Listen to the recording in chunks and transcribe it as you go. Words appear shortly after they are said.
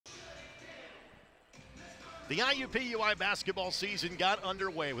The IUPUI basketball season got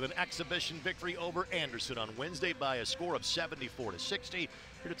underway with an exhibition victory over Anderson on Wednesday by a score of 74-60. Here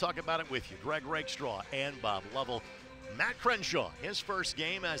to talk about it with you, Greg Rakestraw and Bob Lovell. Matt Crenshaw, his first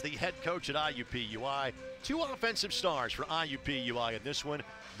game as the head coach at IUPUI. Two offensive stars for IUPUI in this one.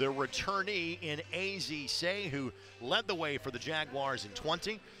 The returnee in AZ Say, who led the way for the Jaguars in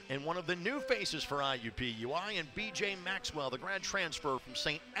 20, and one of the new faces for IUPUI, and BJ Maxwell, the grad transfer from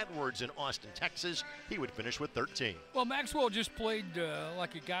St. Edwards in Austin, Texas. He would finish with 13. Well, Maxwell just played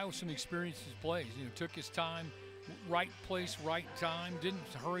like a guy with some experience in his plays. Took his time, right place, right time, didn't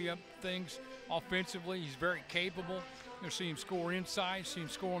hurry up things offensively. He's very capable. See him score inside, see him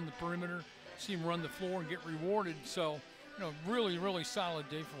score on the perimeter, see him run the floor and get rewarded. So, really, really solid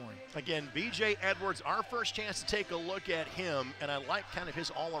day for him. Again, B.J. Edwards, our first chance to take a look at him, and I like kind of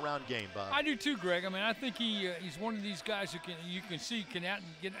his all-around game, Bob. I do too, Greg. I think he's one of these guys who you can see can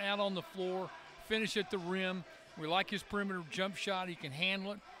get out on the floor, finish at the rim. We like his perimeter jump shot. He can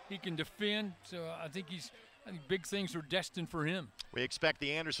handle it. He can defend. So I think big things are destined for him. We expect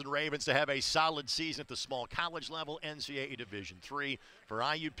the Anderson Ravens to have a solid season at the small college level, NCAA Division III. For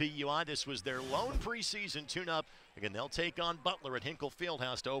IUPUI, this was their lone preseason tune-up. Again, they'll take on Butler at Hinkle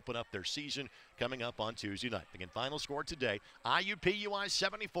Fieldhouse to open up their season coming up on Tuesday night. Again, final score today, IUPUI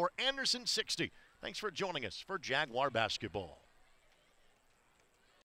 74, Anderson 60. Thanks for joining us for Jaguar Basketball.